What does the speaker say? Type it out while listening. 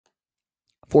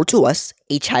For to us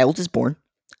a child is born,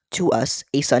 to us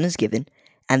a son is given,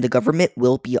 and the government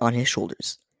will be on his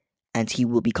shoulders. And he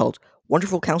will be called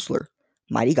Wonderful Counselor,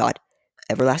 Mighty God,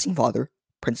 Everlasting Father,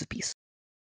 Prince of Peace.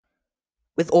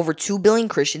 With over 2 billion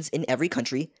Christians in every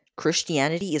country,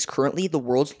 Christianity is currently the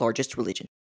world's largest religion.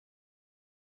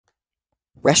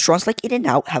 Restaurants like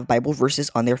In-N-Out have Bible verses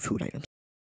on their food items.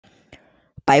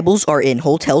 Bibles are in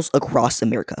hotels across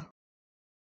America.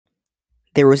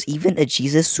 There was even a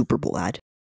Jesus Super Bowl ad.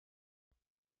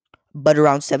 But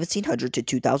around 1700 to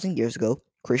 2000 years ago,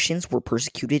 Christians were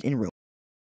persecuted in Rome.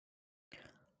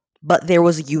 But there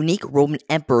was a unique Roman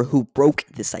emperor who broke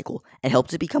this cycle and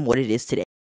helped it become what it is today.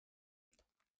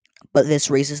 But this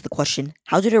raises the question,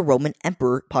 how did a Roman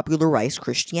emperor popularize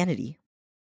Christianity?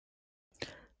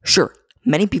 Sure,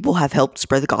 many people have helped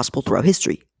spread the gospel throughout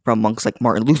history, from monks like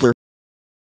Martin Luther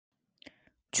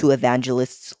to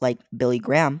evangelists like Billy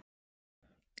Graham,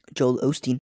 Joel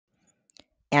Osteen,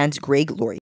 and Greg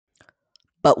Laurie.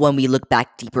 But when we look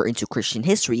back deeper into Christian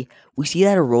history, we see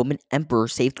that a Roman emperor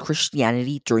saved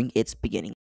Christianity during its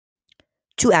beginning.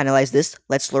 To analyze this,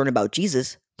 let's learn about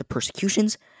Jesus, the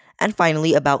persecutions, and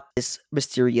finally about this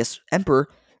mysterious emperor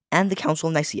and the Council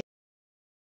of Nicaea.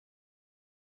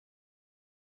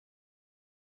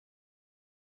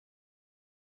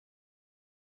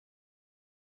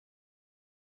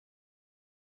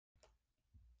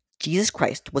 Jesus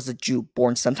Christ was a Jew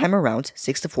born sometime around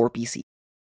 6 to 4 BC.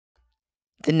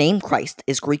 The name Christ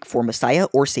is Greek for Messiah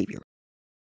or Savior.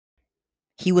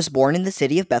 He was born in the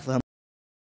city of Bethlehem,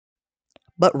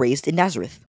 but raised in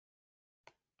Nazareth.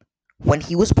 When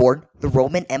he was born, the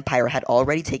Roman Empire had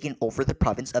already taken over the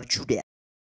province of Judea.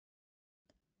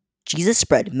 Jesus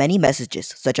spread many messages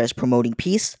such as promoting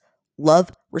peace, love,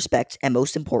 respect, and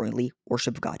most importantly,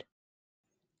 worship of God.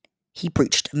 He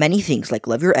preached many things like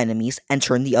love your enemies and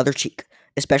turn the other cheek,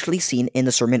 especially seen in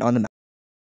the Sermon on the Mount.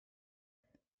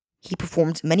 He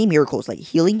performed many miracles like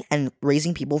healing and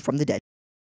raising people from the dead,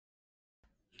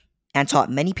 and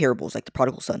taught many parables like the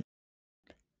prodigal son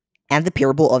and the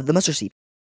parable of the mustard seed.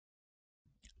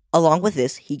 Along with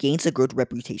this, he gains a good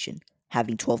reputation,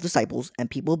 having 12 disciples, and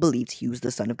people believed he was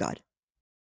the Son of God.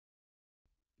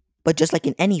 But just like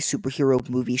in any superhero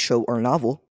movie, show, or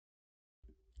novel,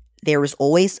 there is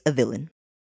always a villain.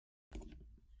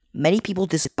 Many people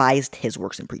despised his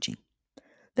works and preaching.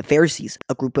 The Pharisees,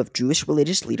 a group of Jewish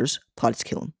religious leaders, plotted to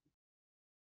kill him.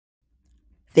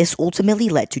 This ultimately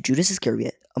led to Judas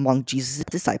Iscariot, among Jesus'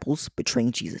 disciples,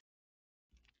 betraying Jesus.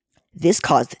 This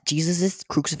caused Jesus'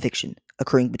 crucifixion,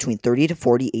 occurring between 30 to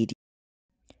 40 AD.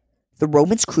 The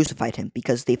Romans crucified him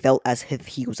because they felt as if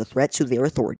he was a threat to their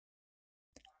authority.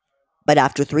 But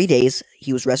after 3 days,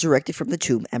 he was resurrected from the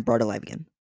tomb and brought alive again.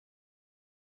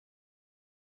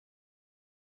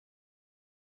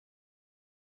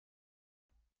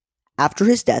 After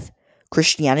his death,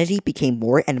 Christianity became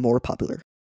more and more popular.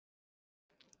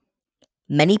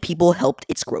 Many people helped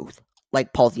its growth,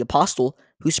 like Paul the Apostle,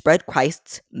 who spread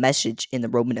Christ's message in the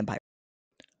Roman Empire.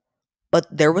 But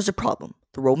there was a problem.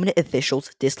 The Roman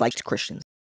officials disliked Christians.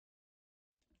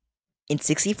 In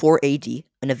 64 AD,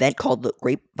 an event called the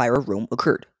Great Fire of Rome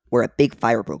occurred, where a big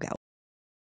fire broke out.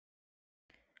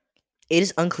 It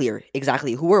is unclear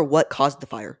exactly who or what caused the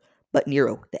fire, but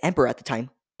Nero, the emperor at the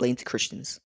time, blamed the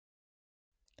Christians.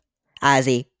 As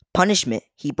a punishment,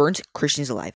 he burned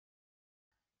Christians alive.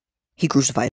 He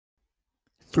crucified,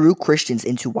 threw Christians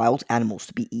into wild animals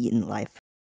to be eaten alive,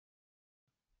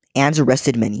 and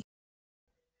arrested many.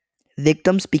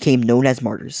 Victims became known as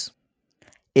martyrs.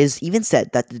 It is even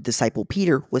said that the disciple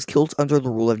Peter was killed under the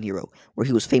rule of Nero, where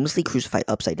he was famously crucified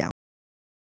upside down.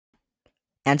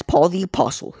 And Paul the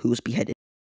Apostle, who was beheaded.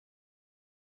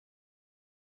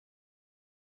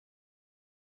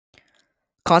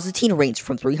 Constantine reigned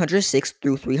from 306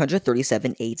 through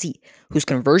 337 AD, whose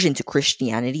conversion to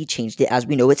Christianity changed it as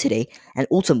we know it today, and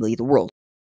ultimately the world.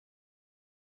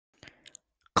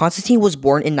 Constantine was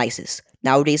born in Nisus,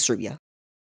 nowadays Serbia.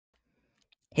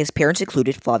 His parents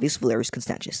included Flavius Valerius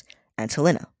Constantius and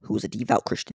Helena, who was a devout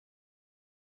Christian.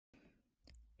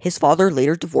 His father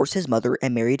later divorced his mother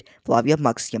and married Flavia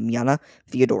Maximiana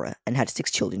Theodora and had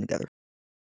 6 children together.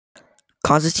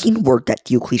 Constantine worked at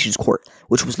Diocletian's court,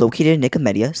 which was located in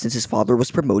Nicomedia, since his father was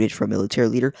promoted from military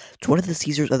leader to one of the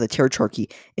Caesars of the Tetrarchy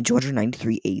in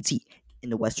 293 AD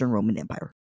in the Western Roman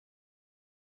Empire.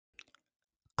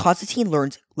 Constantine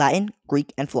learned Latin,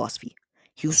 Greek, and philosophy.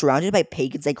 He was surrounded by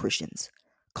pagans and Christians.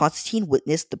 Constantine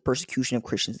witnessed the persecution of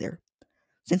Christians there.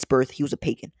 Since birth, he was a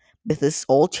pagan, but this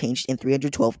all changed in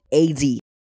 312 AD.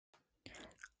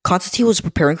 Constantine was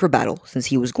preparing for battle, since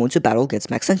he was going to battle against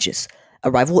Maxentius, a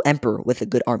rival emperor with a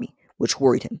good army, which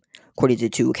worried him. According to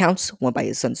 2 accounts, one by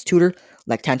his son's tutor,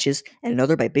 Lactantius, and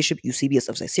another by Bishop Eusebius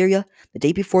of Caesarea. The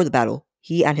day before the battle,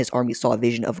 he and his army saw a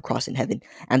vision of a cross in heaven,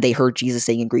 and they heard Jesus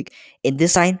saying in Greek, "In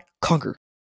this sign, conquer."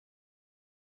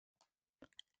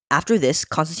 After this,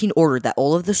 Constantine ordered that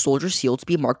all of the soldiers' shields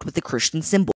be marked with the Christian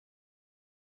symbol,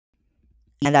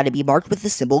 and that it be marked with the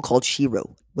symbol called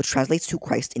Shiro, which translates to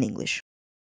Christ in English.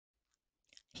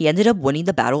 He ended up winning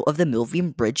the Battle of the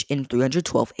Milvian Bridge in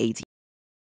 312 AD.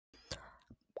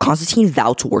 Constantine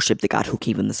vowed to worship the god who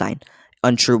gave him the sign.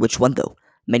 Unsure which one though,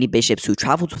 many bishops who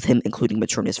traveled with him, including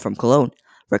Maternus from Cologne,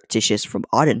 Rectitius from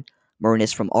Auden,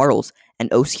 Marinus from Arles, and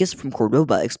Osius from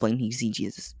Cordoba, explained he seen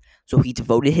Jesus, so he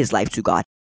devoted his life to God.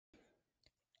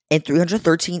 In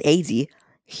 313 AD,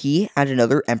 he and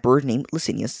another emperor named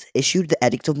Licinius issued the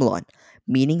Edict of Milan,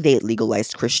 meaning they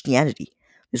legalized Christianity.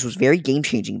 This was very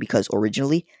game-changing because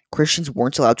originally, Christians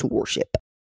weren't allowed to worship.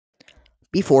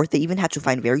 Before, they even had to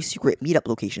find very secret meetup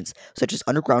locations, such as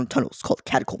underground tunnels called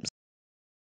catacombs.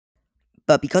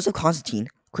 But because of Constantine,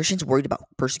 Christians worried about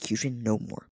persecution no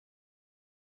more.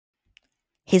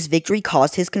 His victory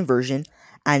caused his conversion,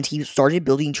 and he started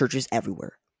building churches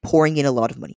everywhere, pouring in a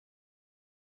lot of money.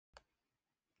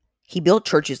 He built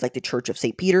churches like the Church of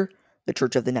St. Peter, the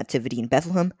Church of the Nativity in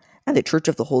Bethlehem, and the Church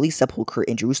of the Holy Sepulchre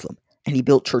in Jerusalem, and he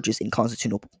built churches in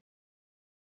Constantinople.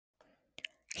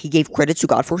 He gave credit to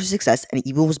God for his success, and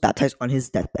even was baptized on his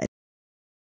deathbed.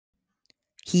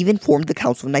 He even formed the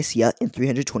Council of Nicaea in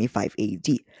 325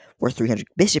 AD, where 300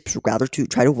 bishops were gathered to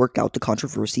try to work out the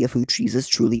controversy of who Jesus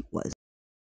truly was.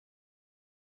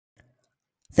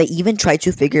 They even tried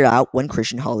to figure out when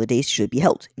Christian holidays should be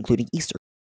held, including Easter.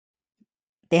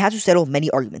 They had to settle many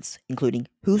arguments, including,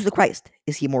 who's the Christ?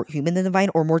 Is he more human than divine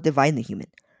or more divine than human?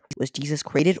 Was Jesus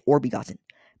created or begotten?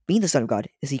 Being the Son of God,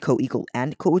 is he co-equal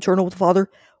and co-eternal with the Father,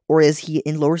 or is he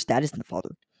in lower status than the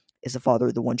Father? Is the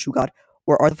Father the one true God,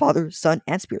 or are the Father, Son,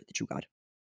 and Spirit the true God?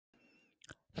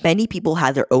 Many people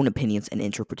had their own opinions and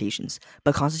interpretations,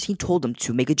 but Constantine told them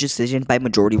to make a decision by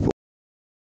majority rule.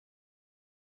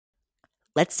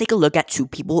 Let's take a look at two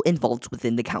people involved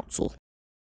within the council.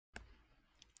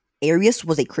 Arius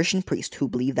was a Christian priest who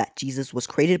believed that Jesus was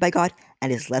created by God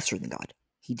and is lesser than God.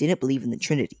 He didn't believe in the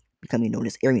Trinity, becoming known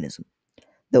as Arianism.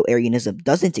 Though Arianism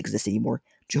doesn't exist anymore,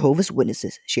 Jehovah's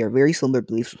Witnesses share very similar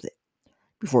beliefs with it.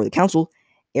 Before the council,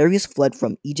 Arius fled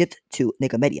from Egypt to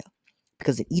Nicomedia,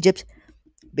 because in Egypt,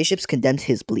 bishops condemned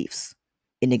his beliefs.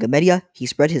 In Nicomedia, he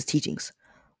spread his teachings,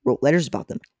 wrote letters about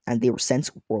them, and they were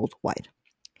sent worldwide.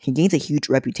 He gained a huge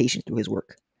reputation through his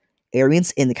work.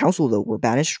 Arians in the council, though, were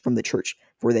banished from the church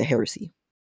for their heresy.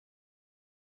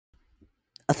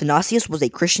 Athanasius was a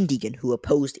Christian deacon who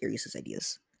opposed Arius'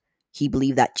 ideas. He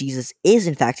believed that Jesus is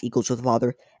in fact equal to the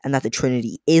Father and that the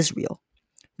Trinity is real.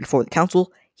 Before the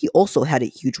council, he also had a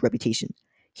huge reputation.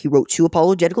 He wrote 2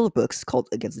 apologetical books called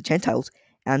Against the Gentiles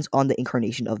and On the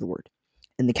Incarnation of the Word.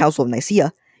 In the Council of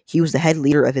Nicaea, he was the head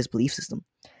leader of his belief system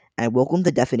and welcomed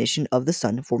the definition of the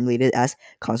Son formulated as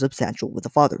consubstantial with the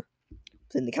Father.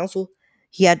 Within the council,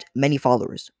 he had many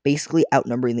followers, basically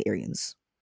outnumbering the Arians.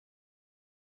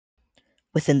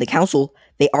 Within the council,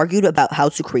 they argued about how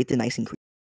to create the Nicene Creed.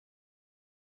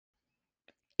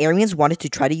 Arians wanted to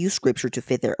try to use scripture to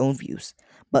fit their own views,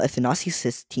 but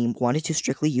Athanasius' team wanted to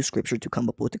strictly use scripture to come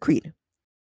up with the creed.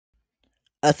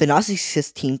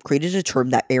 Athanasius' team created a term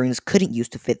that Arians couldn't use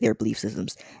to fit their belief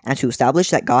systems, and to establish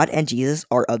that God and Jesus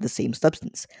are of the same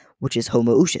substance, which is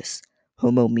homoousios,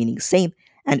 homo meaning same,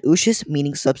 and ousios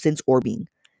meaning substance or being.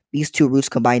 These 2 roots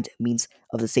combined means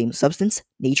of the same substance,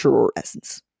 nature, or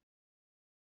essence.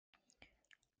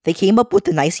 They came up with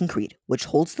the Nicene Creed, which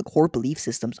holds the core belief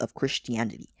systems of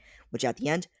Christianity, which at the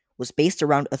end was based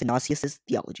around Athanasius'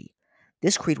 theology.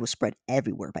 This creed was spread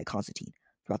everywhere by Constantine,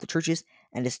 throughout the churches,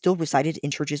 and is still recited in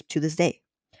churches to this day.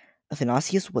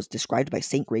 Athanasius was described by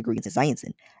St. Gregory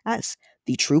Nazianzen as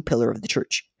the true pillar of the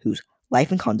church, whose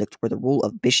life and conduct were the rule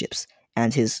of bishops,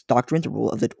 and his doctrine the rule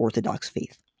of the Orthodox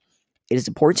faith. It is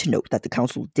important to note that the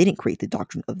council didn't create the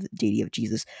doctrine of the deity of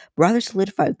Jesus, but rather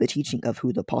solidified the teaching of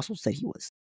who the apostles said he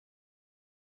was.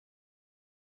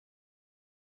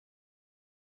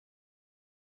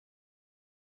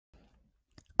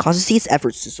 Constantine's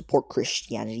efforts to support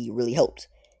Christianity really helped.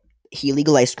 He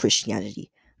legalized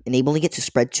Christianity, enabling it to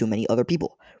spread to many other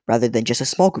people, rather than just a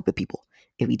small group of people.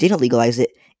 If he didn't legalize it,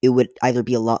 it would either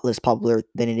be a lot less popular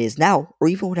than it is now, or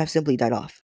even would have simply died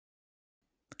off.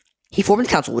 He formed a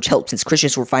council which helped since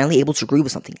Christians were finally able to agree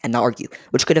with something and not argue,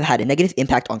 which could have had a negative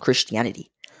impact on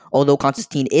Christianity. Although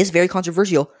Constantine is very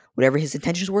controversial, whatever his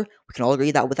intentions were, we can all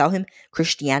agree that without him,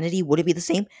 Christianity wouldn't be the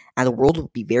same, and the world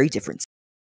would be very different.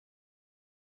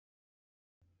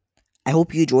 I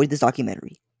hope you enjoyed this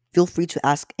documentary. Feel free to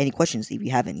ask any questions if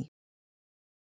you have any.